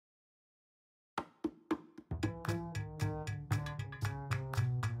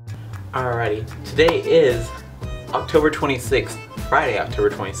Alrighty, today is October 26th, Friday, October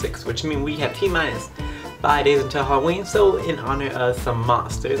 26th, which means we have T-minus 5 days until Halloween. So in honor of some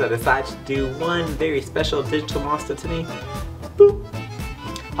monsters, I decided to do one very special digital monster today. Boop!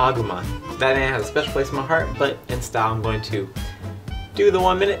 Agumon. That man has a special place in my heart, but in style I'm going to do the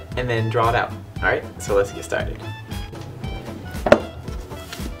 1 minute and then draw it out. Alright, so let's get started.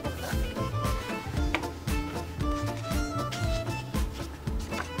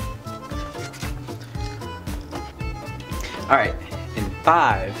 Alright, in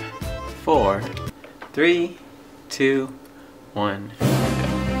 5, 4, 3, 2, 1.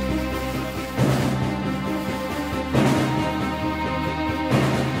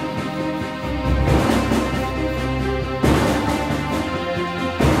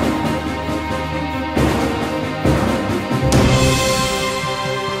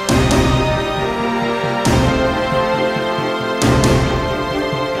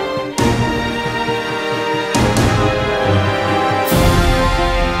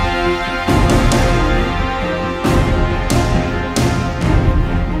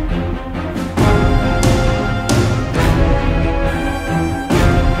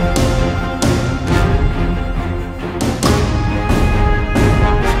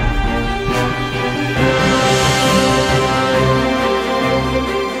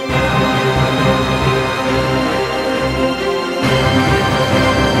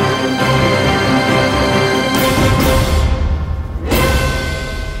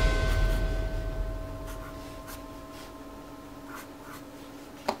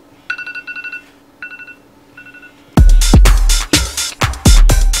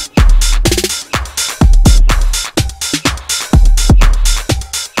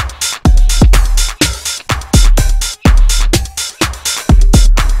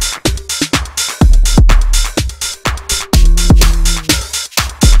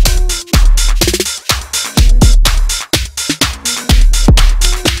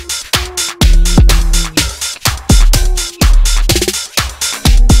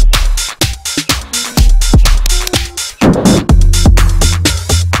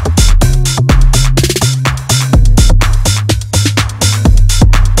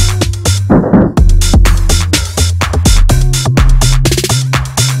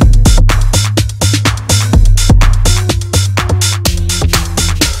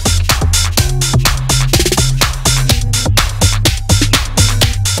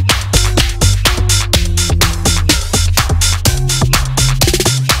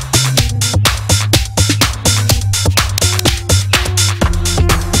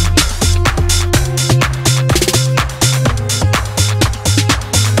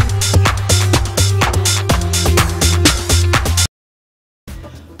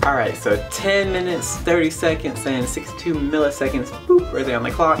 Alright, so 10 minutes, 30 seconds, and 62 milliseconds, boop, right there on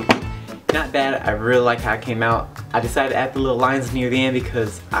the clock. Not bad, I really like how it came out. I decided to add the little lines near the end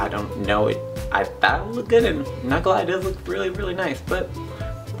because I don't know it. I thought it would look good, and not gonna lie, it does look really, really nice. But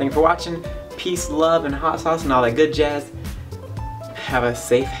thank you for watching. Peace, love, and hot sauce and all that good jazz. Have a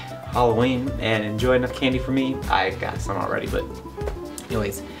safe Halloween and enjoy enough candy for me. I got some already, but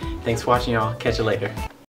anyways, thanks for watching, y'all. Catch you later.